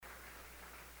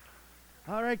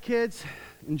All right, kids,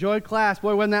 enjoyed class.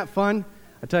 Boy, wasn't that fun?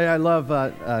 I tell you, I love,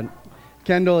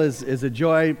 Kendall is a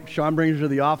joy. Sean brings her to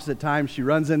the office at times. She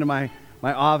runs into my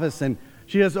office, and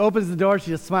she just opens the door,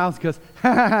 she just smiles, goes,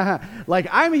 like,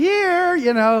 I'm here,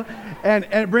 and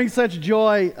it brings such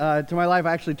joy to my life.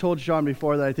 I actually told Sean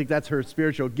before that I think that's her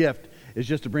spiritual gift, is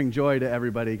just to bring joy to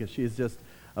everybody, because she's just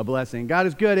a blessing. God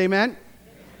is good, amen?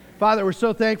 Father, we're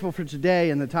so thankful for today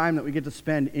and the time that we get to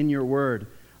spend in your word.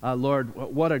 Lord,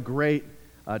 what a great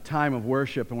time of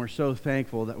worship, and we're so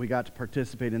thankful that we got to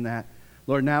participate in that.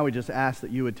 Lord, now we just ask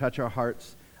that you would touch our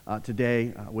hearts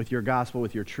today with your gospel,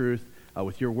 with your truth,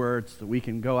 with your words, that we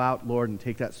can go out, Lord, and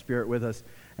take that spirit with us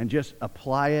and just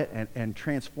apply it and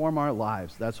transform our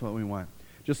lives. That's what we want.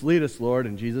 Just lead us, Lord,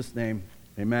 in Jesus' name,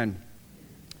 amen.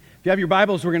 If you have your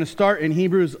Bibles, we're going to start in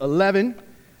Hebrews 11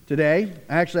 today.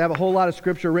 I actually have a whole lot of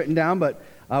scripture written down, but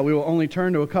we will only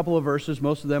turn to a couple of verses.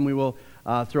 Most of them we will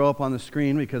throw up on the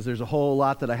screen because there's a whole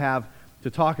lot that I have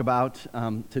to talk about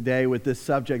today with this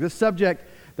subject. This subject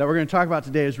that we're going to talk about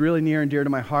today is really near and dear to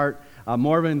my heart.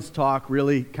 Morven's talk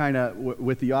really kind of,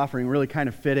 with the offering, really kind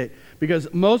of fit it,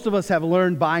 because most of us have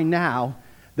learned by now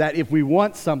that if we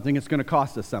want something, it's going to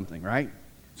cost us something, right?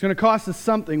 It's going to cost us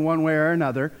something one way or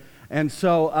another, and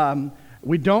so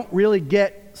we don't really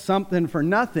get something for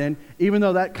nothing, even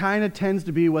though that kind of tends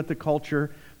to be what the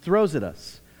culture throws at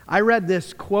us. I read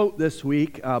this quote this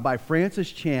week by Francis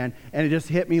Chan, and it just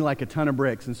hit me like a ton of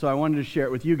bricks, and so I wanted to share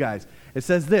it with you guys. It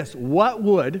says this: what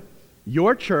would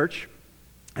your church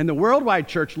and the worldwide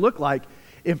church look like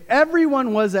if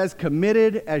everyone was as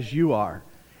committed as you are?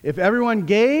 If everyone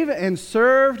gave and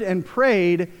served and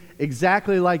prayed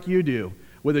exactly like you do?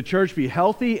 Would the church be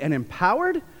healthy and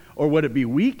empowered, or would it be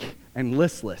weak and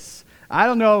listless? I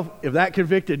don't know if that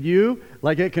convicted you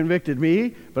like it convicted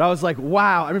me, but I was like,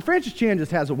 wow. I mean, Francis Chan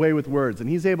just has a way with words, and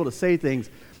he's able to say things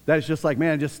that it's just like,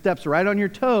 man, it just steps right on your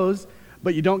toes,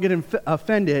 but you don't get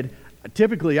offended.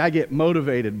 Typically, I get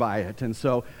motivated by it. And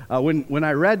so when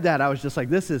I read that, I was just like,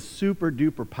 this is super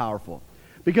duper powerful.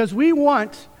 Because we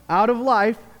want out of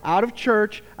life, out of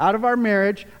church, out of our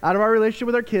marriage, out of our relationship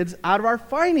with our kids, out of our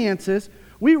finances,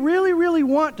 we really, really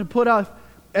want to put out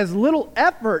as little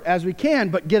effort as we can,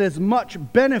 but get as much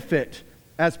benefit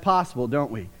as possible,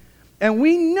 don't we? And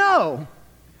we know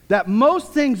that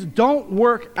most things don't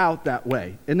work out that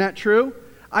way. Isn't that true?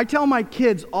 I tell my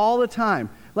kids all the time,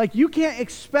 like, you can't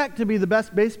expect to be the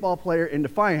best baseball player in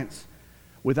Defiance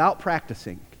without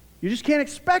practicing. You just can't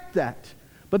expect that.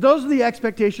 But those are the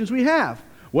expectations we have.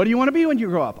 What do you want to be when you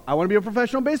grow up? I want to be a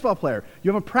professional baseball player.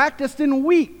 You haven't practiced in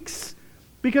weeks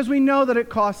because we know that it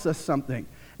costs us something.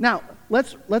 Now,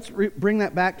 let's bring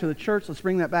that back to the church. Let's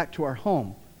bring that back to our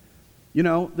home. You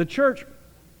know, the church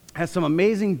has some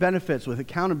amazing benefits with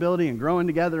accountability and growing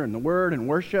together in the Word and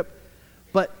worship.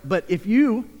 But if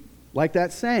you, like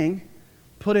that saying,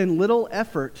 put in little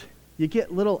effort, you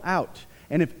get little out.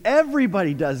 And if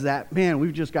everybody does that, man,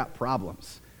 we've just got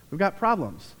problems. We've got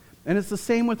problems. And it's the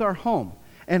same with our home.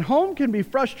 And home can be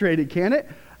frustrated, can it?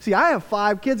 See, I have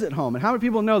 5 kids at home, and how many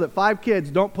people know that 5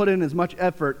 kids don't put in as much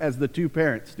effort as the 2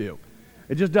 parents do?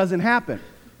 It just doesn't happen.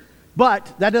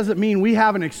 But that doesn't mean we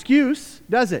have an excuse,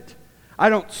 does it? I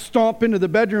don't stomp into the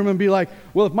bedroom and be like,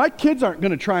 well, if my kids aren't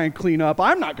going to try and clean up,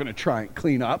 I'm not going to try and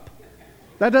clean up.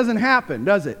 That doesn't happen,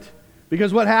 does it?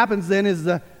 Because what happens then is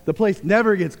the place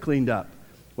never gets cleaned up.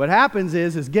 What happens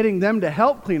is getting them to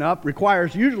help clean up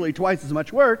requires usually twice as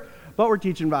much work, but we're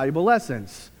teaching valuable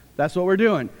lessons. That's what we're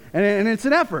doing. And it's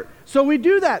an effort. So we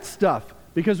do that stuff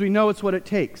because we know it's what it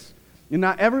takes. And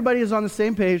not everybody is on the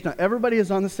same page, not everybody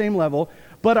is on the same level,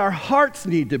 but our hearts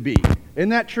need to be. Isn't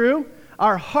that true?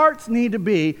 Our hearts need to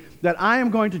be that I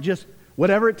am going to just,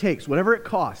 whatever it takes, whatever it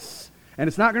costs. And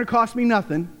it's not going to cost me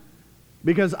nothing,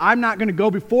 because I'm not going to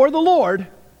go before the Lord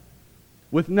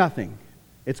with nothing.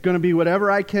 It's going to be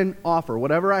whatever I can offer,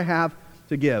 whatever I have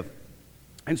to give.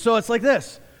 And so it's like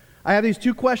this. I have these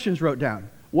 2 questions wrote down.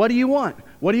 What do you want?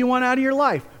 What do you want out of your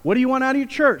life? What do you want out of your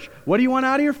church? What do you want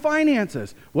out of your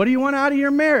finances? What do you want out of your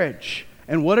marriage?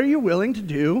 And what are you willing to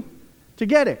do to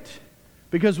get it?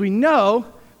 Because we know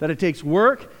that it takes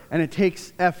work and it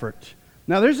takes effort.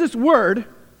 Now there's this word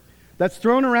that's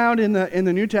thrown around in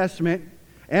the New Testament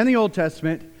and the Old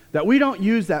Testament that we don't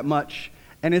use that much,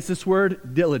 and it's this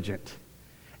word diligent.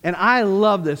 And I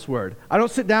love this word. I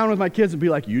don't sit down with my kids and be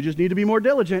like, you just need to be more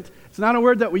diligent. It's not a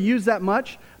word that we use that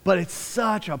much, but it's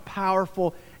such a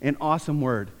powerful and awesome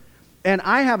word. And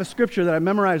I have a scripture that I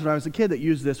memorized when I was a kid that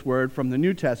used this word from the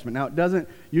New Testament. Now, it doesn't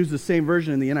use the same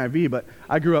version in the NIV, but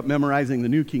I grew up memorizing the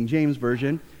New King James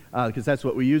Version because that's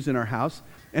what we use in our house.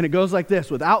 And it goes like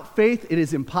this: without faith, it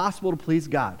is impossible to please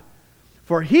God.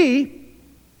 For he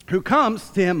who comes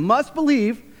to him must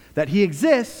believe that he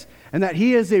exists and that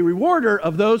he is a rewarder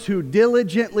of those who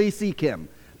diligently seek him.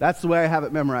 That's the way I have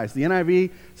it memorized. The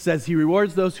NIV says he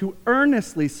rewards those who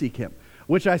earnestly seek him,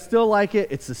 which I still like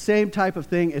it. It's the same type of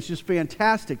thing. It's just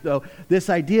fantastic, though, this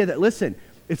idea that, listen,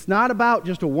 it's not about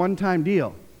just a one-time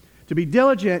deal. To be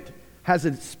diligent has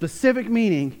a specific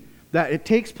meaning that it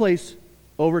takes place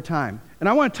over time. And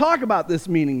I want to talk about this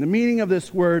meaning, the meaning of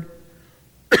this word,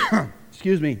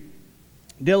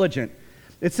 diligent.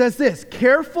 It says this: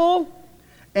 careful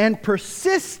and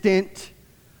persistent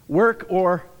work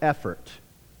or effort.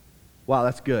 Wow,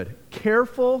 that's good.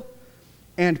 Careful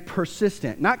and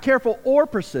persistent. Not careful or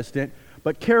persistent,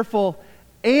 but careful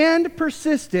and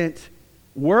persistent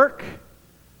work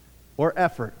or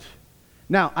effort.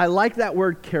 Now, I like that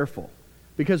word careful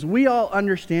because we all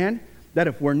understand that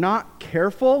if we're not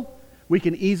careful, we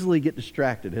can easily get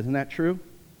distracted. Isn't that true?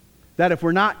 That if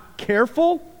we're not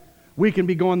careful, we can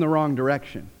be going the wrong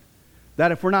direction.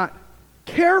 That if we're not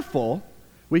careful,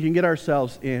 we can get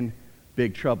ourselves in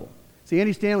big trouble. See,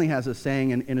 Andy Stanley has a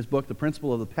saying in his book, The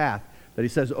Principle of the Path, that he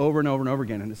says over and over and over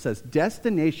again, and it says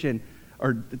direction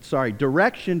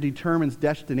determines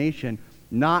destination,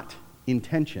 not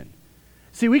intention.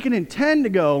 See, we can intend to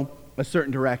go a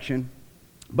certain direction,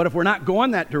 but if we're not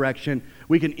going that direction,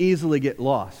 we can easily get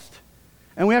lost.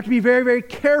 And we have to be very, very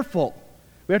careful.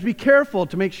 We have to be careful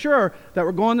to make sure that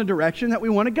we're going the direction that we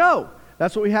want to go.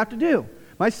 That's what we have to do.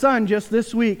 My son just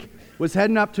this week was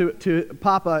heading up to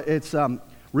Papa. It's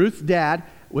Ruth's dad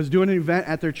was doing an event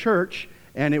at their church,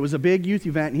 and it was a big youth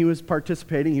event, and he was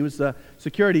participating. He was the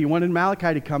security. He wanted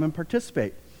Malachi to come and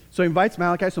participate. So he invites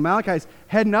Malachi. So Malachi's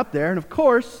heading up there, and of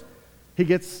course, he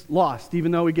gets lost.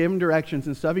 Even though we gave him directions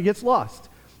and stuff, he gets lost.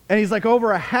 And he's like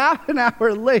over a half an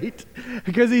hour late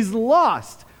because he's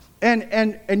lost.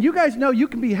 And you guys know you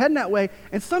can be heading that way,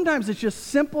 and sometimes it's just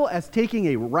simple as taking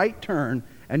a right turn,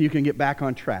 and you can get back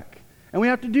on track. And we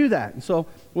have to do that. And so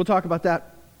we'll talk about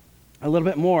that a little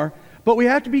bit more. But we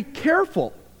have to be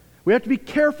careful. We have to be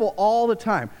careful all the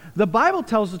time. The Bible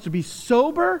tells us to be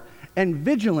sober and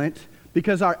vigilant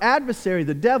because our adversary,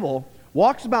 the devil,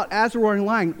 walks about as a roaring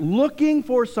lion looking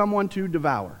for someone to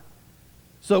devour.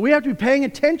 So we have to be paying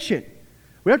attention.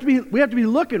 We have to be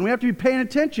looking. We have to be paying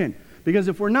attention because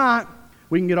if we're not,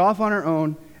 we can get off on our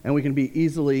own and we can be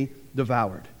easily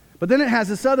devoured. But then it has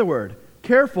this other word,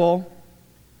 careful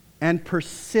and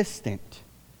persistent.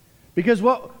 Because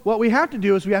what we have to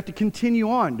do is we have to continue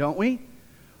on, don't we?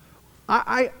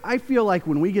 I feel like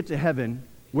when we get to heaven,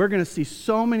 we're going to see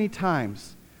so many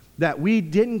times that we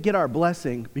didn't get our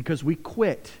blessing because we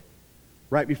quit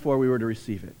right before we were to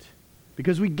receive it.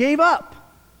 Because we gave up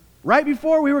right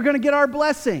before we were going to get our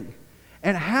blessing.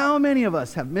 And how many of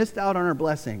us have missed out on our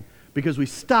blessing because we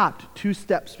stopped 2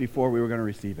 steps before we were going to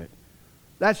receive it?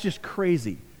 That's just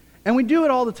crazy. And we do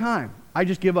it all the time. I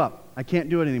just give up. I can't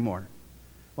do it anymore.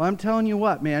 Well, I'm telling you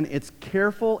what, man, it's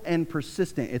careful and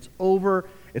persistent. It's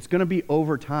going to be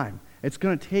over time. It's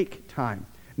going to take time.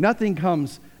 Nothing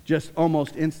comes just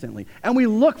almost instantly. And we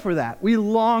look for that. We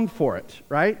long for it,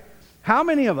 right? How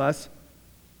many of us,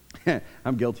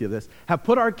 I'm guilty of this, have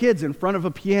put our kids in front of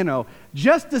a piano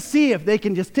just to see if they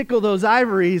can just tickle those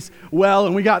ivories well,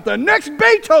 and we got the next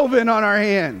Beethoven on our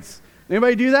hands?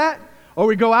 Anybody do that? Or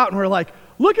we go out and we're like,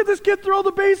 look at this kid throw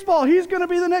the baseball. He's going to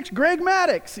be the next Greg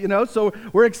Maddux, So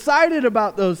we're excited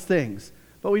about those things.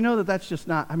 But we know that that's just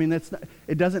not,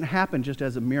 it doesn't happen just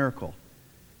as a miracle.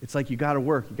 It's like you got to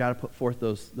work. You got to put forth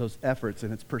those efforts,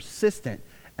 and it's persistent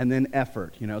and then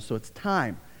effort, So it's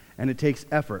time, and it takes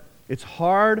effort. It's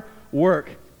hard work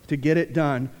to get it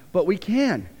done, but we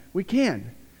can. We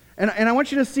can. And I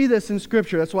want you to see this in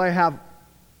Scripture. That's why I have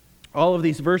all of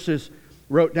these verses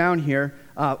wrote down here.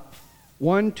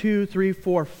 1, 2, 3,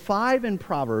 4, 5 in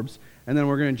Proverbs, and then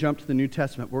we're going to jump to the New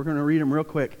Testament. We're going to read them real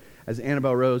quick as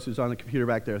Annabelle Rose, who's on the computer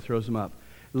back there, throws them up.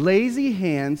 Lazy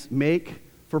hands make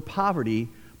for poverty,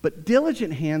 but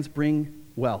diligent hands bring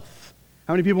wealth.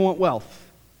 How many people want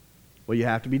wealth? Well, you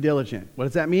have to be diligent. What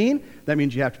does that mean? That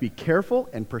means you have to be careful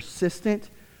and persistent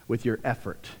with your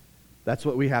effort. That's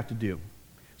what we have to do.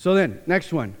 So then,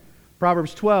 next one,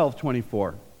 Proverbs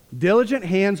 12:24. Diligent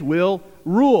hands will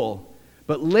rule,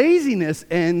 but laziness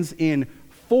ends in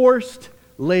forced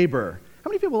labor. How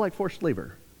many people like forced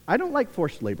labor? I don't like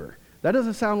forced labor. That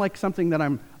doesn't sound like something that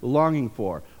I'm longing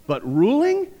for. But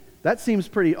ruling, that seems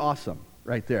pretty awesome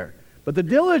right there. But the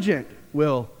diligent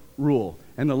will rule,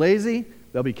 and the lazy,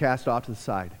 they'll be cast off to the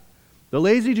side. The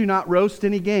lazy do not roast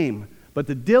any game, but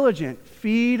the diligent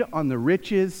feed on the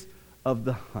riches of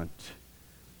the hunt.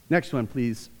 Next one,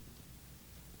 please.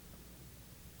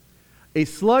 A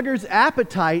sluggard's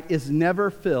appetite is never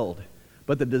filled,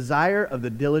 but the desire of the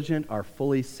diligent are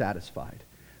fully satisfied.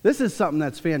 This is something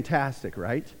that's fantastic,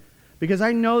 right? Because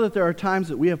I know that there are times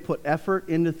that we have put effort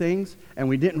into things and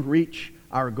we didn't reach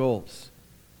our goals,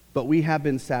 but we have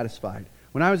been satisfied.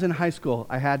 When I was in high school,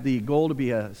 I had the goal to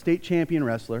be a state champion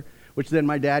wrestler, which then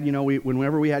my dad,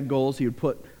 whenever we had goals, he would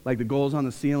put like the goals on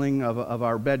the ceiling of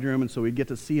our bedroom, and so we'd get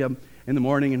to see them in the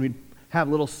morning, and we'd have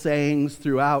little sayings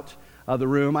throughout the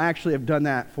room. I actually have done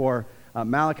that for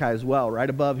Malachi as well. Right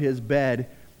above his bed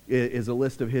is a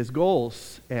list of his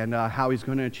goals and how he's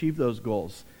going to achieve those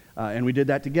goals. And we did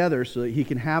that together so that he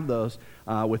can have those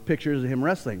with pictures of him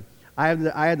wrestling. I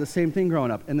had the same thing growing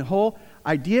up. And the whole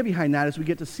idea behind that is we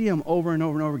get to see him over and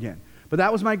over and over again. But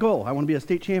that was my goal. I want to be a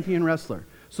state champion wrestler.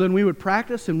 So then we would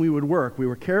practice and we would work. We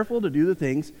were careful to do the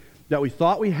things that we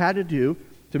thought we had to do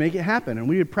to make it happen. And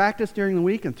we would practice during the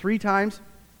week, and 3 times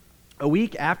a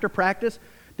week after practice,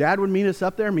 Dad would meet us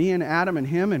up there, me and Adam and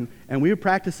him, and we would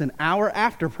practice an hour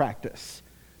after practice,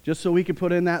 just so we could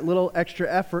put in that little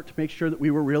extra effort to make sure that we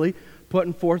were really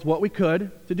putting forth what we could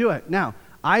to do it. Now,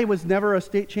 I was never a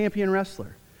state champion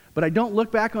wrestler, but I don't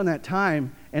look back on that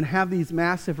time and have these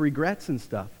massive regrets and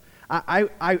stuff.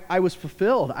 I was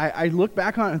fulfilled. I look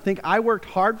back on it and think I worked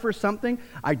hard for something.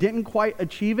 I didn't quite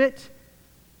achieve it,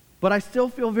 but I still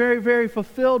feel very, very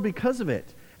fulfilled because of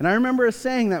it. And I remember a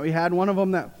saying that we had, one of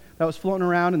them that was floating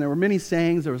around, and there were many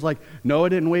sayings. There was like, Noah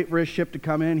didn't wait for his ship to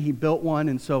come in. He built one.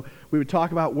 And so we would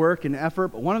talk about work and effort,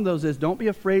 but one of those is, don't be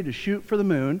afraid to shoot for the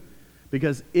moon,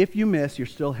 because if you miss, you're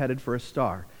still headed for a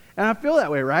star. And I feel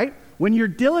that way, right? When you're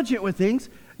diligent with things,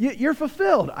 you're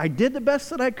fulfilled. I did the best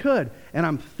that I could, and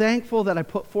I'm thankful that I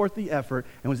put forth the effort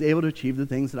and was able to achieve the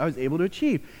things that I was able to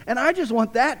achieve. And I just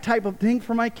want that type of thing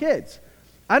for my kids.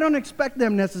 I don't expect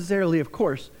them necessarily, of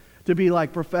course, to be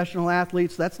like professional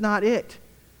athletes. That's not it.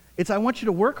 It's I want you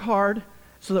to work hard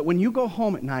so that when you go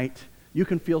home at night, you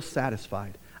can feel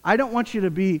satisfied. I don't want you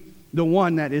to be the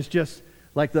one that is just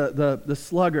like the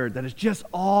sluggard that is just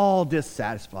all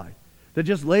dissatisfied, that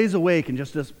just lays awake and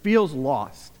just feels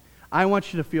lost. I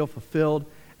want you to feel fulfilled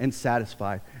and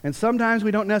satisfied. And sometimes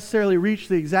we don't necessarily reach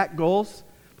the exact goals,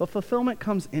 but fulfillment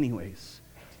comes anyways.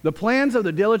 The plans of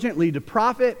the diligent lead to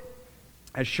profit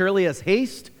as surely as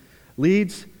haste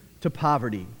leads to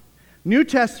poverty. New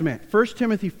Testament, 1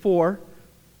 Timothy 4,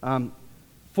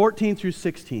 14 through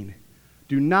 16.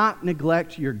 Do not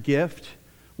neglect your gift,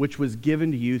 which was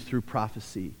given to you through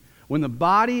prophecy, when the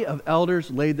body of elders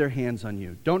laid their hands on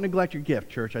you. Don't neglect your gift,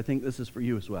 church. I think this is for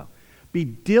you as well. Be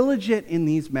diligent in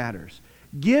these matters.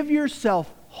 Give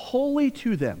yourself wholly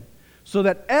to them, so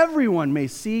that everyone may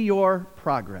see your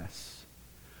progress.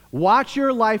 Watch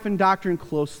your life and doctrine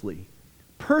closely.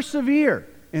 Persevere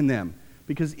in them,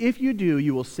 because if you do,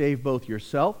 you will save both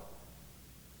yourself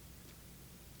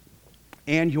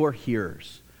and your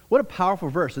hearers. What a powerful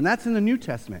verse, and that's in the New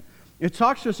Testament. It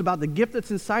talks to us about the gift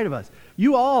that's inside of us. We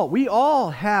all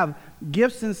have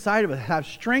gifts inside of us, have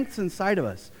strengths inside of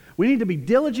us. We need to be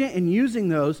diligent in using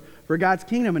those for God's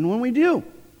kingdom. And when we do,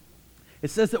 it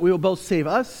says that we will both save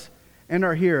us and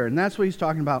our hearer. And that's what he's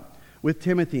talking about with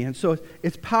Timothy. And so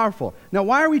it's powerful. Now,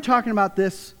 why are we talking about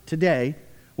this today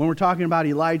when we're talking about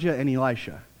Elijah and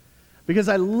Elisha? Because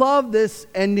I love this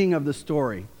ending of the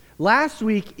story. Last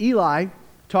week, Eli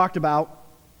talked about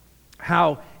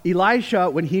how Elisha,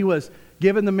 when he was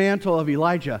given the mantle of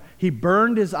Elijah, he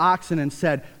burned his oxen and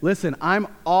said, listen, I'm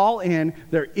all in.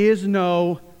 There is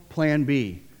no plan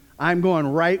B. I'm going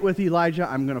right with Elijah.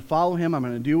 I'm going to follow him. I'm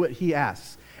going to do what he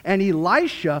asks. And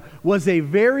Elisha was a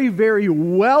very, very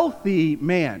wealthy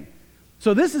man.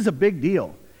 So this is a big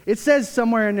deal. It says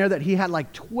somewhere in there that he had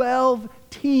like 12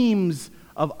 teams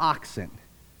of oxen.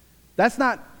 That's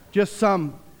not just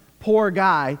some poor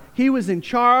guy. He was in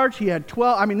charge. He had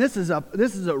 12. I mean, this is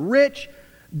a rich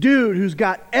dude who's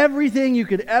got everything you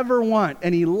could ever want.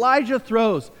 And Elijah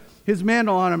throws his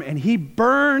mantle on him, and he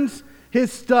burns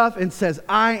his stuff and says,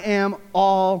 I am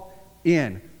all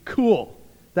in. Cool.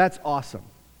 That's awesome.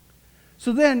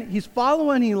 So then he's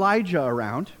following Elijah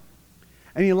around,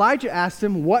 and Elijah asks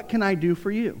him, what can I do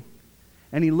for you?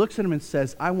 And he looks at him and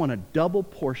says, I want a double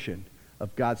portion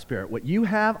of God's Spirit. What you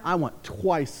have, I want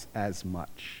twice as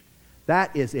much.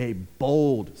 That is a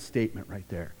bold statement right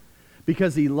there.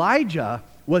 Because Elijah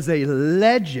was a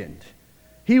legend.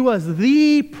 He was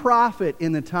the prophet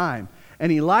in the time.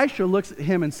 And Elisha looks at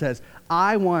him and says,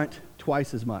 I want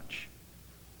twice as much.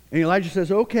 And Elijah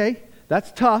says, okay,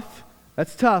 that's tough.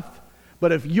 That's tough.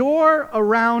 But if you're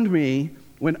around me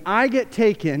when I get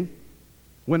taken,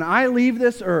 when I leave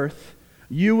this earth,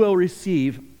 you will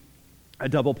receive a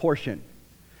double portion.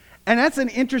 And that's an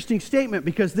interesting statement,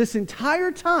 because this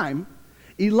entire time,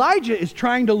 Elijah is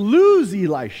trying to lose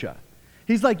Elisha.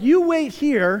 He's like, you wait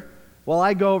here while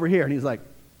I go over here. And he's like,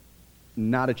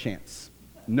 not a chance.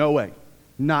 No way.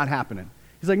 Not happening.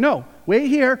 He's like, no, wait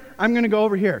here. I'm going to go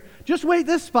over here. Just wait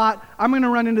this spot. I'm going to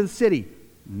run into the city.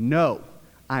 No,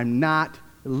 I'm not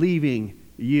leaving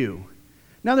you.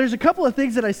 Now, there's a couple of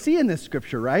things that I see in this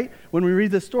scripture, right? When we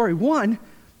read this story. One,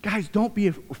 guys, don't be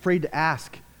afraid to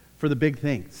ask for the big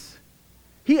things.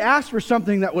 He asked for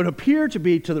something that would appear to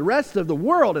be, to the rest of the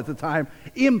world at the time,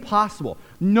 impossible.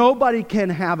 Nobody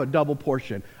can have a double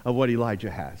portion of what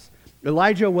Elijah has.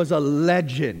 Elijah was a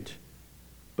legend.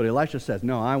 But Elisha says,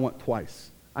 no, I want twice.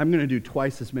 I'm going to do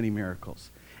twice as many miracles.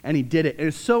 And he did it. And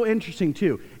it's so interesting,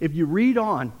 too. If you read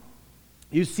on,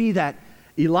 you see that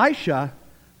Elisha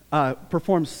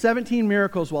performs 17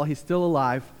 miracles while he's still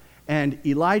alive, and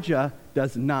Elijah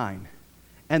does 9.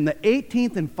 And the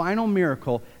 18th and final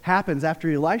miracle happens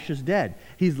after Elisha's dead.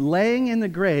 He's laying in the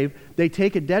grave. They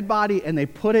take a dead body and they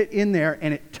put it in there,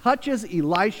 and it touches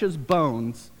Elisha's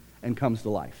bones and comes to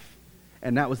life.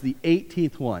 And that was the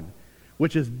 18th one,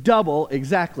 which is double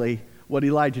exactly what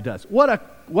Elijah does. I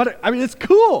mean, it's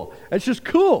cool. It's just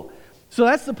cool. So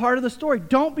that's the part of the story.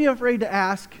 Don't be afraid to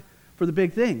ask for the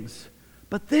big things.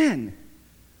 But then,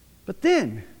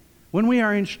 when we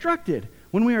are instructed,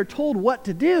 when we are told what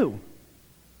to do,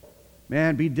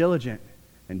 man, be diligent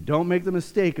and don't make the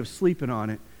mistake of sleeping on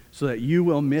it so that you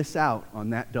will miss out on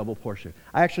that double portion.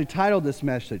 I actually titled this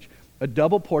message, A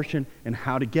Double Portion and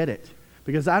How to Get It.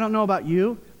 Because I don't know about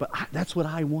you, but that's what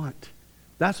I want.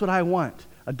 That's what I want.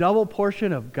 A double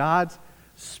portion of God's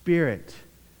Spirit.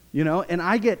 You know, and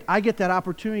I get that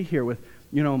opportunity here with,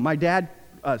 you know, my dad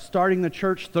starting the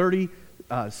church 4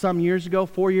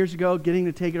 years ago, getting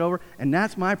to take it over. And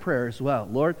that's my prayer as well.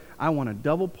 Lord, I want a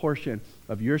double portion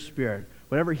of your Spirit.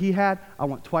 Whatever he had, I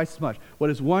want twice as much. What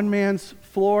is one man's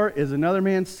floor is another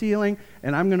man's ceiling,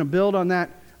 and I'm going to build on that,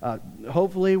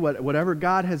 hopefully, whatever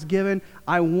God has given.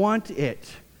 I want it.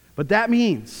 But that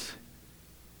means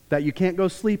that you can't go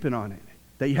sleeping on it,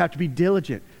 that you have to be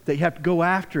diligent, that you have to go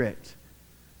after it,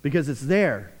 because it's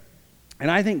there. And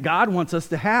I think God wants us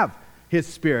to have his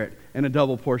Spirit and a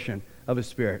double portion of his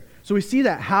Spirit. So we see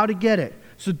that, how to get it.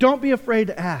 So don't be afraid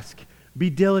to ask. Be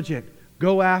diligent.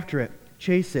 Go after it.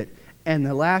 Chase it. And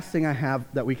the last thing I have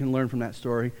that we can learn from that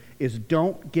story is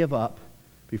don't give up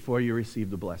before you receive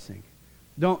the blessing.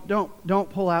 Don't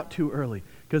pull out too early,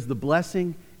 because the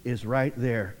blessing is right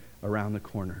there around the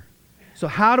corner. So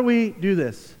how do we do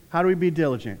this? How do we be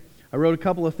diligent? I wrote a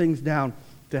couple of things down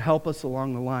to help us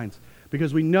along the lines,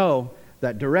 because we know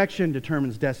that direction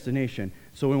determines destination.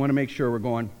 So we want to make sure we're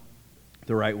going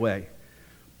the right way.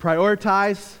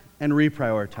 Prioritize and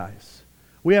reprioritize.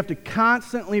 We have to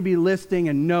constantly be listing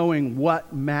and knowing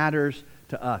what matters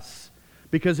to us.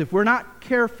 Because if we're not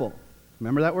careful,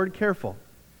 remember that word careful,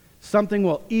 something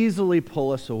will easily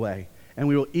pull us away and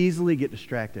we will easily get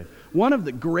distracted. One of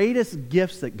the greatest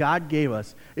gifts that God gave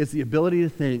us is the ability to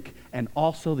think and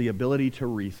also the ability to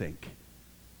rethink.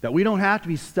 That we don't have to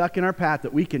be stuck in our path,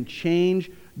 that we can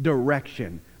change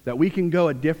direction, that we can go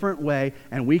a different way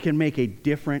and we can make a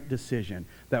different decision,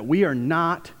 that we are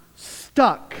not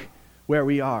stuck where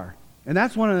we are. And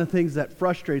that's one of the things that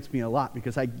frustrates me a lot,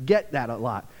 because I get that a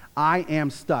lot. I am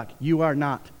stuck. You are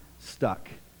not stuck.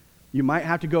 You might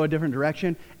have to go a different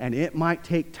direction, and it might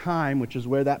take time, which is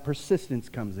where that persistence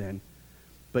comes in.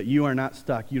 But you are not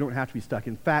stuck. You don't have to be stuck.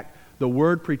 In fact, the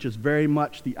Word preaches very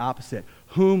much the opposite.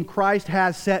 Whom Christ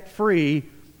has set free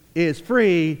is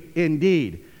free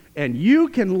indeed. And you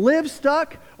can live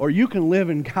stuck, or you can live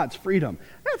in God's freedom.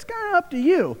 That's kind of up to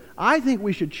you. I think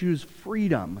we should choose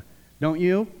freedom. Don't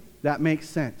you? That makes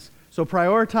sense. So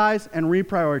prioritize and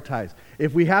reprioritize.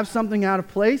 If we have something out of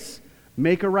place,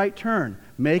 make a right turn.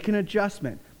 Make an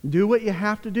adjustment. Do what you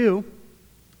have to do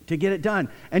to get it done.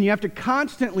 And you have to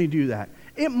constantly do that.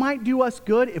 It might do us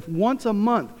good if once a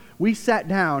month we sat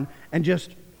down and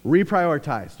just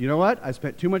reprioritized. You know what? I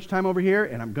spent too much time over here,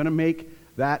 and I'm going to make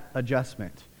that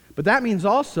adjustment. But that means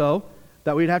also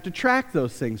that we'd have to track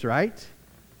those things, right?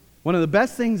 One of the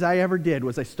best things I ever did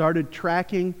was I started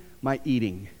tracking my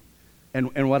eating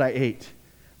and what I ate.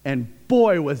 And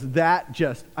boy, was that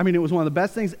just, it was one of the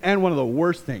best things and one of the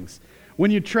worst things. When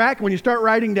you start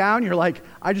writing down, you're like,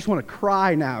 I just want to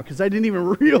cry now because I didn't even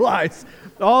realize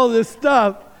all this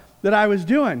stuff that I was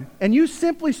doing. And you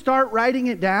simply start writing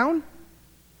it down,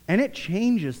 and it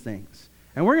changes things.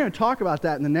 And we're going to talk about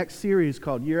that in the next series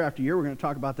called Year After Year. We're going to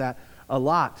talk about that a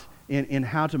lot in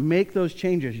how to make those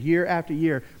changes year after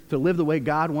year to live the way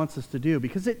God wants us to do,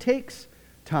 because it takes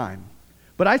time.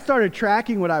 But I started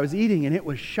tracking what I was eating, and it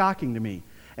was shocking to me.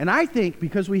 And I think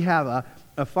because we have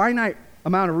a finite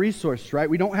amount of resources, right?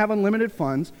 We don't have unlimited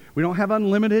funds. We don't have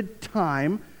unlimited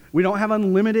time. We don't have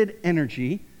unlimited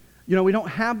energy. We don't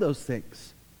have those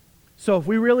things. So if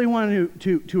we really want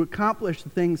to accomplish the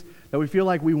things that we feel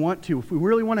like we want to, if we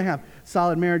really want to have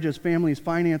solid marriages, families,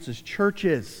 finances,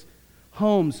 churches,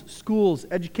 homes, schools,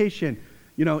 education,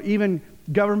 even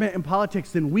government and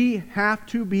politics, then we have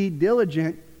to be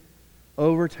diligent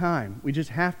over time. We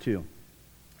just have to.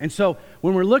 And so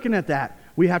when we're looking at that,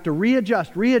 we have to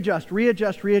readjust.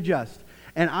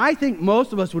 And I think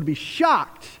most of us would be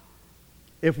shocked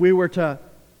if we were to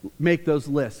make those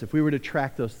lists, if we were to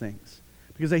track those things.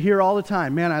 Because I hear all the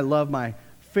time, man, I love my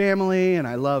family and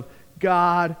I love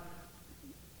God.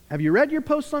 Have you read your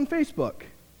posts on Facebook?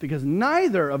 Because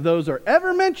neither of those are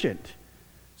ever mentioned.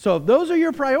 So if those are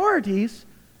your priorities,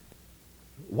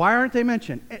 why aren't they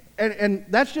mentioned? And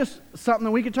that's just something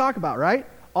that we could talk about, right?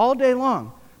 All day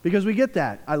long. Because we get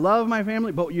that. I love my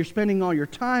family, but you're spending all your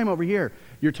time over here.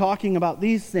 You're talking about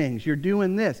these things. You're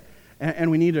doing this.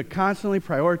 And we need to constantly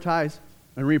prioritize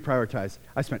and reprioritize.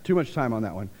 I spent too much time on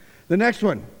that one. The next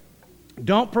one,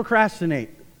 don't procrastinate.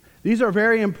 These are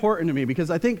very important to me because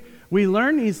I think we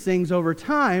learn these things over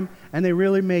time and they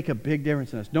really make a big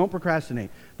difference in us. Don't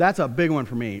procrastinate. That's a big one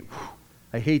for me. Whew,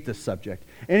 I hate this subject.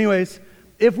 Anyways,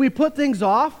 if we put things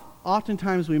off,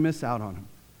 oftentimes we miss out on them.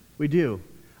 We do.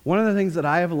 One of the things that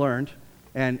I have learned,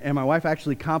 and my wife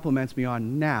actually compliments me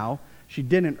on now, she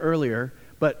didn't earlier,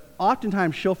 but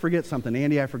oftentimes she'll forget something.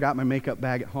 Andy, I forgot my makeup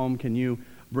bag at home. Can you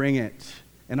bring it?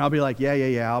 And I'll be like,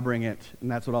 yeah, I'll bring it. And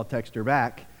that's what I'll text her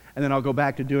back. And then I'll go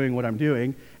back to doing what I'm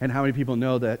doing. And how many people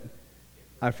know that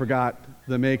I forgot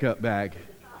the makeup bag?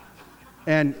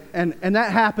 And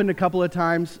that happened a couple of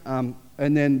times. And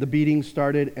then the beating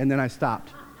started, and then I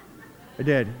stopped. I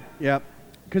did, yep.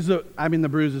 Because the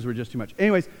bruises were just too much.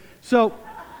 Anyways, so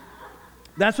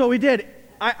that's what we did.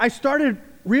 I started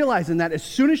realizing that as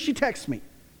soon as she texts me,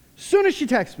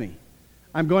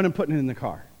 I'm going and putting it in the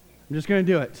car. I'm just going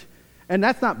to do it. And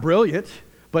that's not brilliant,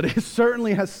 but it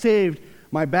certainly has saved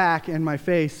my back and my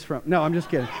face from... No, I'm just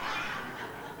kidding.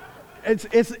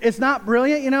 It's not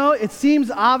brilliant, It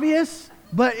seems obvious,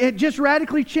 but it just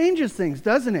radically changes things,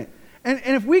 doesn't it? And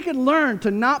if we could learn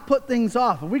to not put things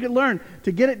off, if we could learn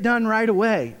to get it done right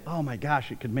away, oh my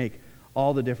gosh, it could make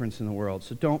all the difference in the world.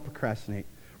 So don't procrastinate.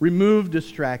 Remove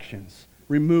distractions.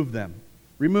 Remove them.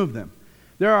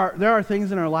 There are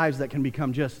things in our lives that can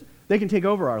become they can take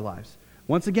over our lives.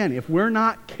 Once again, if we're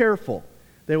not careful,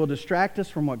 they will distract us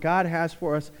from what God has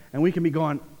for us, and we can be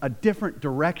going a different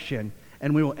direction,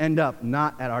 and we will end up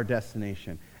not at our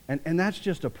destination. And that's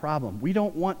just a problem. We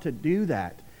don't want to do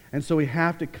that. And so we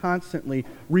have to constantly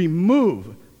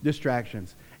remove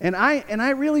distractions. And I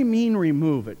really mean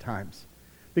remove at times.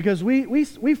 Because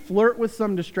we flirt with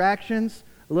some distractions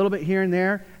a little bit here and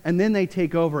there, and then they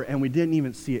take over and we didn't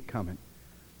even see it coming.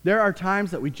 There are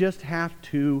times that we just have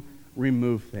to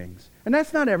remove things. And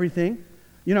that's not everything.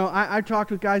 I talked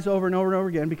with guys over and over and over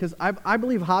again because I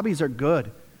believe hobbies are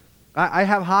good. I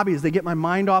have hobbies. They get my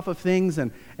mind off of things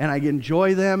and I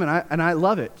enjoy them and I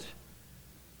love it.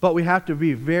 But we have to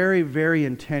be very, very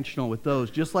intentional with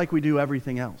those, just like we do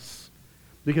everything else.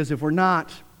 Because if we're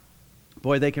not,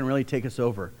 boy, they can really take us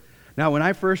over. Now, when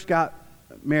I first got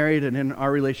married and in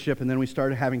our relationship and then we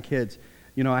started having kids,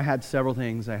 I had several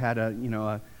things. I had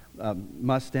a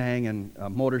Mustang and a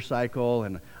motorcycle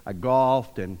and I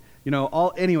golfed and,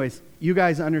 anyways, you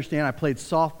guys understand I played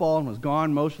softball and was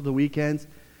gone most of the weekends.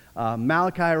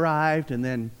 Malachi arrived and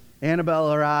then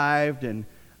Annabelle arrived and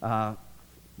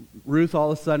Ruth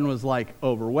all of a sudden was like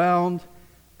overwhelmed,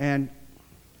 and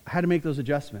I had to make those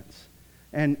adjustments.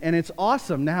 And it's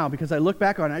awesome now because I look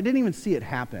back on it, I didn't even see it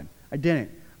happen. I didn't.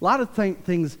 A lot of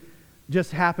things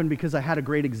just happened because I had a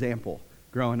great example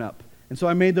growing up. And so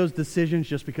I made those decisions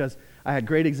just because I had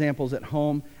great examples at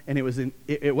home, and it wasn't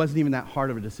even that hard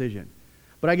of a decision.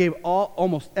 But I gave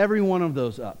almost every one of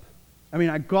those up.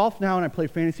 I golf now and I play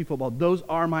fantasy football. Those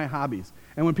are my hobbies.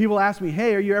 And when people ask me,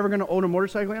 hey, are you ever going to own a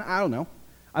motorcycle? I don't know.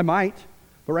 I might,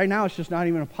 but right now it's just not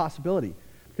even a possibility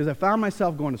because I found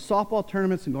myself going to softball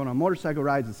tournaments and going on motorcycle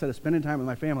rides instead of spending time with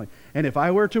my family. And if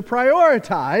I were to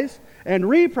prioritize and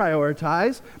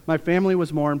reprioritize, my family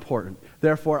was more important.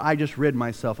 Therefore, I just rid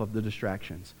myself of the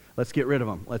distractions. Let's get rid of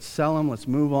them. Let's sell them. Let's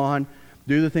move on.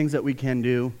 Do the things that we can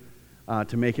do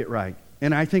to make it right.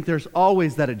 And I think there's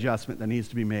always that adjustment that needs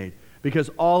to be made because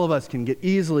all of us can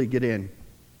easily get in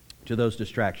to those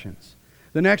distractions.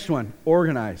 The next one,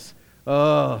 organize.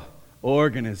 Oh,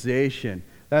 organization.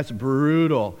 That's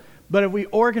brutal. But if we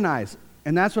organize,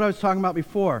 and that's what I was talking about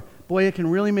before, boy, it can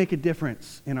really make a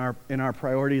difference in our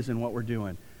priorities and what we're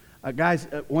doing. Guys,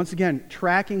 once again,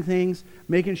 tracking things,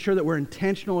 making sure that we're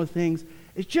intentional with things,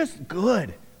 it's just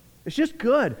good. It's just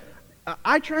good.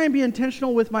 I try and be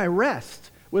intentional with my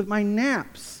rest, with my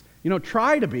naps.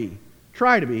 Try to be.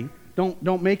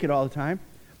 Don't make it all the time.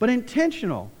 But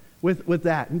intentional with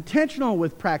that. Intentional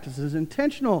with practices.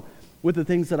 Intentional with the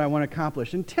things that I want to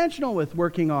accomplish. Intentional with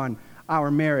working on our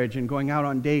marriage and going out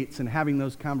on dates and having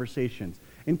those conversations.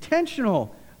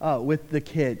 Intentional with the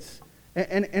kids.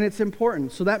 And it's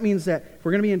important. So that means that if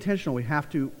we're going to be intentional, we have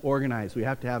to organize. We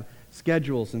have to have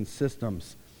schedules and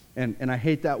systems. And I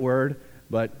hate that word,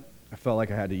 but I felt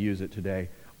like I had to use it today.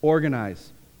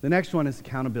 Organize. The next one is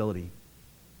accountability.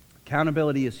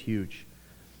 Accountability is huge.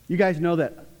 You guys know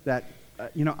that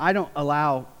I don't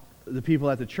allow the people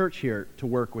at the church here to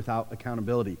work without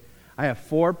accountability. I have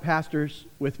 4 pastors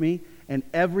with me, and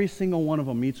every single one of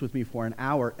them meets with me for an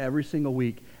hour every single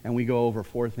week, and we go over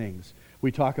 4 things.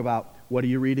 We talk about, what are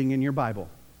you reading in your Bible?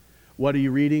 What are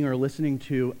you reading or listening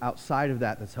to outside of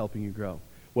that that's helping you grow?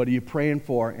 What are you praying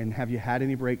for, and have you had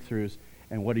any breakthroughs,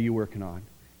 and what are you working on?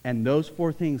 And those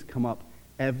 4 things come up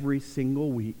every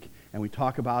single week, and we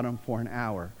talk about them for an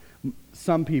hour.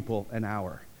 Some people, an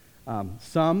hour.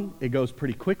 Some, it goes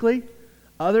pretty quickly.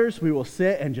 Others, we will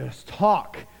sit and just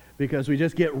talk because we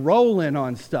just get rolling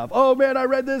on stuff. Oh man, I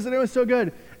read this and it was so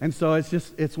good. And so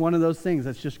it's one of those things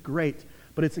that's just great.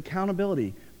 But it's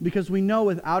accountability, because we know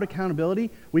without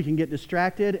accountability, we can get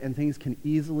distracted and things can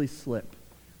easily slip.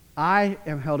 I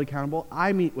am held accountable.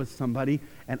 I meet with somebody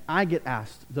and I get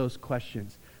asked those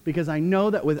questions because I know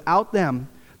that without them,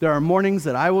 there are mornings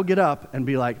that I will get up and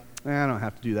be like, I don't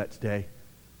have to do that today.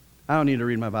 I don't need to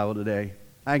read my Bible today.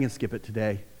 I can skip it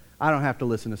today. I don't have to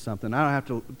listen to something. I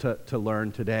don't have to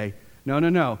learn today.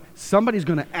 No. Somebody's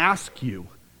going to ask you.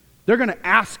 They're going to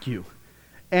ask you.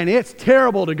 And it's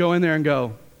terrible to go in there and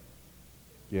go,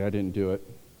 yeah, I didn't do it.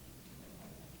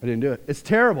 It's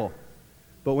terrible.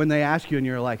 But when they ask you and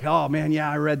you're like, oh man, yeah,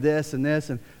 I read this, and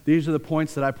these are the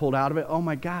points that I pulled out of it. Oh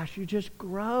my gosh, you just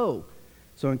grow.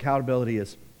 So accountability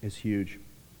is huge.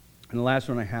 And the last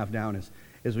one I have down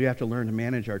is we have to learn to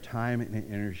manage our time and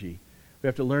energy. We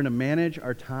have to learn to manage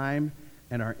our time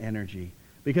and our energy.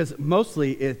 Because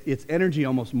mostly it's energy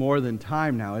almost more than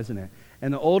time now, isn't it?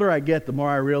 And the older I get, the more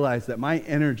I realize that my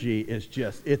energy is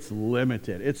it's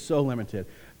limited. It's so limited.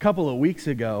 A couple of weeks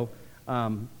ago,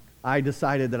 I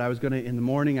decided that I was going to, in the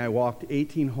morning, I walked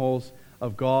 18 holes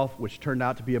of golf, which turned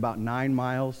out to be about 9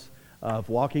 miles of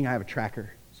walking. I have a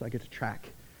tracker, so I get to track.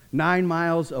 9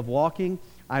 miles of walking.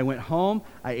 I went home,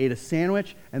 I ate a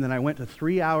sandwich, and then I went to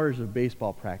 3 hours of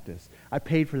baseball practice. I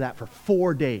paid for that for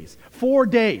 4 days. 4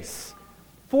 days.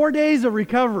 4 days of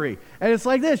recovery. And it's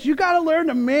like this. You got to learn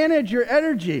to manage your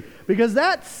energy, because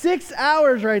that 6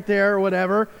 hours right there or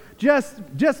whatever,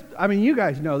 I mean, you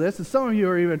guys know this, and some of you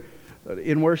are even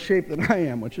in worse shape than I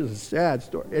am, which is a sad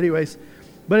story. Anyways,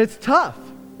 but it's tough.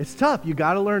 It's tough. You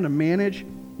got to learn to manage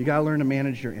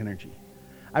your energy.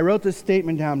 I wrote this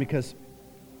statement down because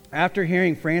after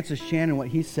hearing Francis Chan, what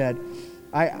he said,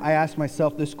 I asked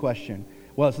myself this question.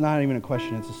 Well, it's not even a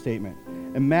question, it's a statement.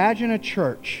 Imagine a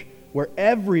church where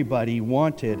everybody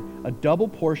wanted a double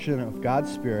portion of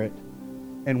God's Spirit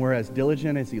and were as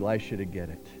diligent as Elisha to get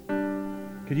it.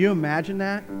 Could you imagine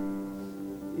that?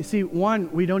 You see,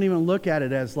 one, we don't even look at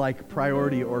it as like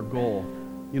priority or goal.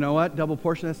 You know what? Double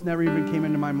portion, that's never even came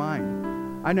into my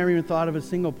mind. I never even thought of a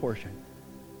single portion.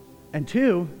 And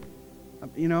two,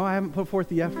 I haven't put forth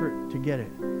the effort to get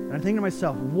it. And I think to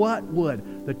myself, what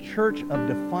would the Church of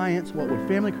Defiance, what would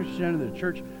Family Christianity, the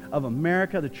Church of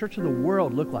America, the Church of the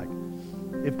world look like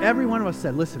if every one of us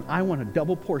said, listen, I want a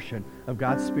double portion of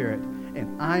God's Spirit,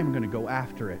 and I'm going to go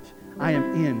after it. I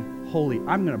am in holy.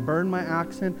 I'm going to burn my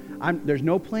oxen. There's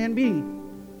no plan B.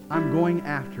 I'm going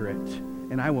after it,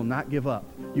 and I will not give up.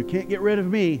 You can't get rid of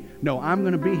me. No, I'm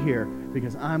going to be here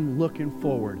because I'm looking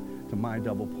forward to my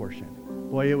double portion.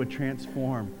 Boy, it would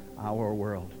transform our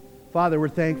world. Father, we're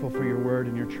thankful for your word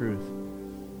and your truth.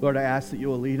 Lord, I ask that you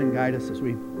will lead and guide us as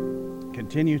we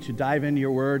continue to dive into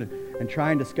your word and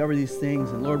try and discover these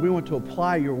things. And Lord, we want to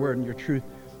apply your word and your truth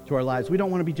to our lives. We don't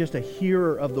want to be just a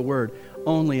hearer of the word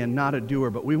only and not a doer,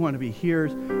 but we want to be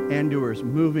hearers and doers,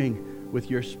 moving with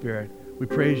your Spirit. We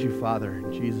praise you, Father,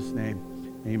 in Jesus'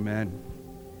 name. Amen.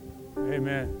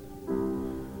 Amen.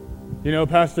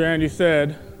 Pastor Andy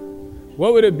said,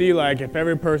 what would it be like if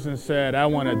every person said, I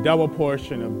want a double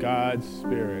portion of God's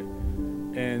Spirit?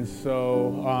 And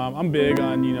so I'm big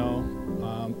on,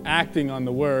 acting on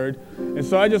the word. And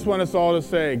so I just want us all to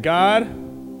say, God,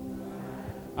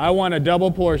 I want a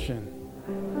double portion.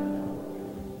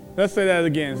 Let's say that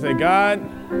again. Say, God,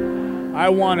 I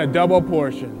want a double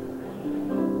portion.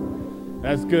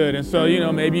 That's good. And so,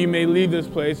 maybe you may leave this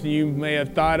place and you may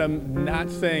have thought I'm not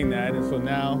saying that. And so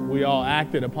now we all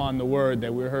acted upon the word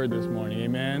that we heard this morning.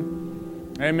 Amen.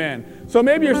 Amen. So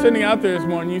maybe you're sitting out there this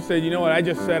morning, you say, you know what, I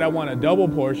just said I want a double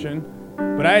portion,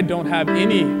 but I don't have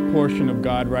any portion of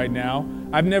God right now.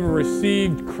 I've never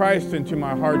received Christ into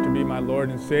my heart to be my Lord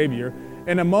and Savior.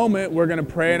 In a moment, we're going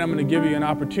to pray, and I'm going to give you an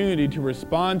opportunity to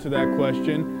respond to that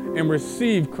question and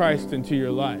receive Christ into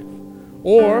your life.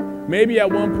 Or maybe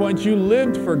at one point you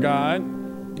lived for God,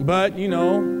 but,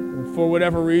 for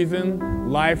whatever reason,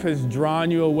 life has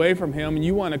drawn you away from Him, and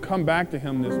you want to come back to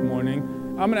Him this morning.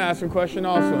 I'm going to ask a question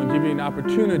also and give you an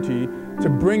opportunity to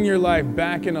bring your life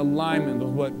back in alignment with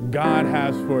what God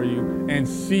has for you and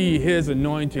see His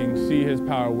anointing, see His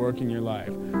power work in your life.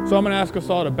 So I'm going to ask us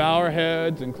all to bow our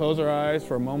heads and close our eyes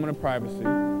for a moment of privacy.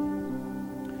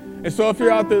 And so if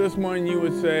you're out there this morning, you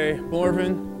would say,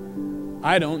 Morven,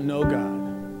 I don't know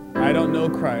God. I don't know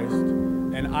Christ,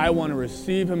 and I want to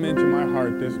receive Him into my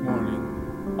heart this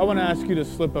morning. I want to ask you to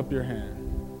slip up your hand.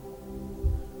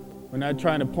 We're not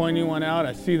trying to point anyone out.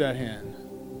 I see that hand.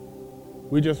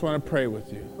 We just want to pray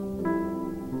with you.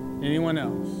 Anyone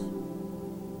else?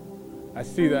 I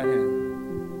see that hand.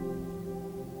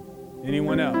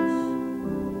 Anyone else?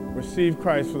 Receive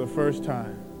Christ for the first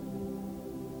time.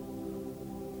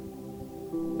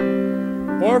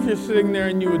 Or if you're sitting there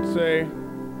and you would say,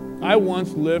 I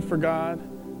once lived for God.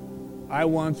 I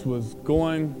once was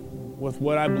going with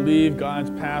what I believe God's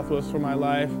path was for my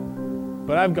life.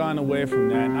 But I've gone away from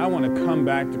that, and I want to come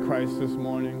back to Christ this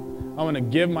morning. I want to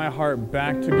give my heart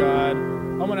back to God.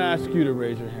 I want to ask you to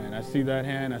raise your hand. I see that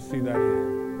hand. I see that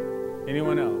hand.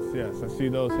 Anyone else? Yes, I see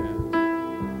those hands.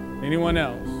 Anyone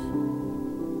else?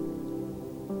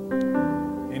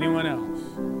 Anyone else?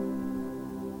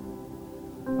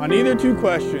 On either two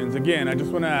questions, again, I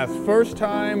just want to ask, first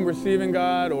time receiving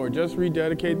God or just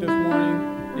rededicate this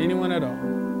morning? Anyone at all?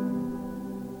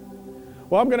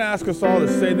 Well, I'm going to ask us all to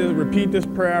say this, repeat this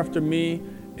prayer after me,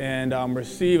 and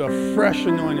receive a fresh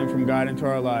anointing from God into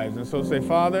our lives. And so say,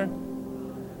 Father,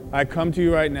 I come to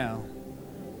you right now,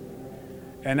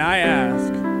 and I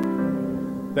ask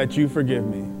that you forgive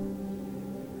me.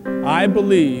 I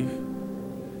believe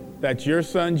that your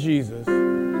Son, Jesus,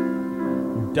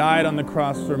 died on the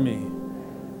cross for me.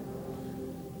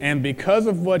 And because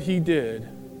of what He did,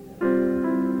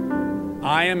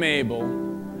 I am able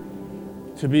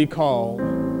to be called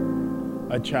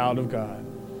a child of God.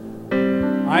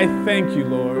 I thank you,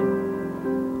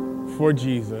 Lord, for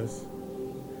Jesus.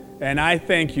 And I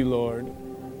thank you, Lord,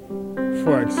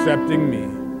 for accepting me.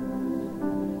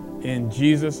 In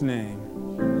Jesus' name,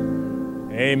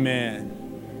 amen.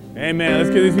 Amen. Let's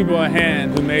give these people a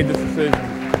hand who made this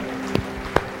decision.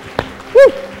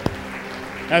 Woo!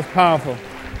 That's powerful.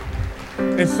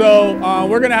 And so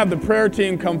we're going to have the prayer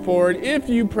team come forward. If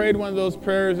you prayed one of those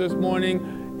prayers this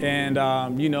morning and,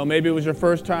 maybe it was your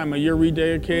first time or you're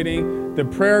rededicating, the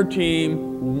prayer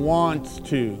team wants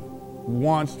to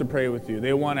pray with you.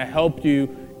 They want to help you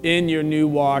in your new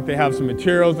walk. They have some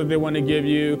materials that they want to give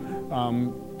you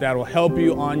that will help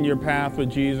you on your path with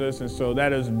Jesus. And so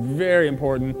that is very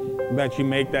important that you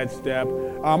make that step.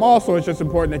 Also, it's just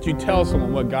important that you tell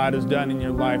someone what God has done in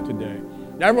your life today.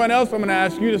 Everyone else, I'm going to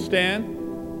ask you to stand.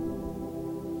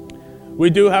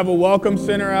 We do have a welcome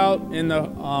center out in the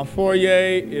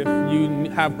foyer. If you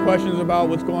have questions about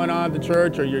what's going on at the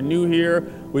church or you're new here,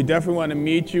 we definitely want to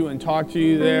meet you and talk to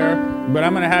you there. But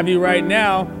I'm going to have you right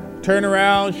now turn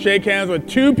around, shake hands with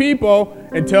two people,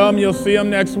 and tell them you'll see them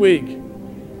next week.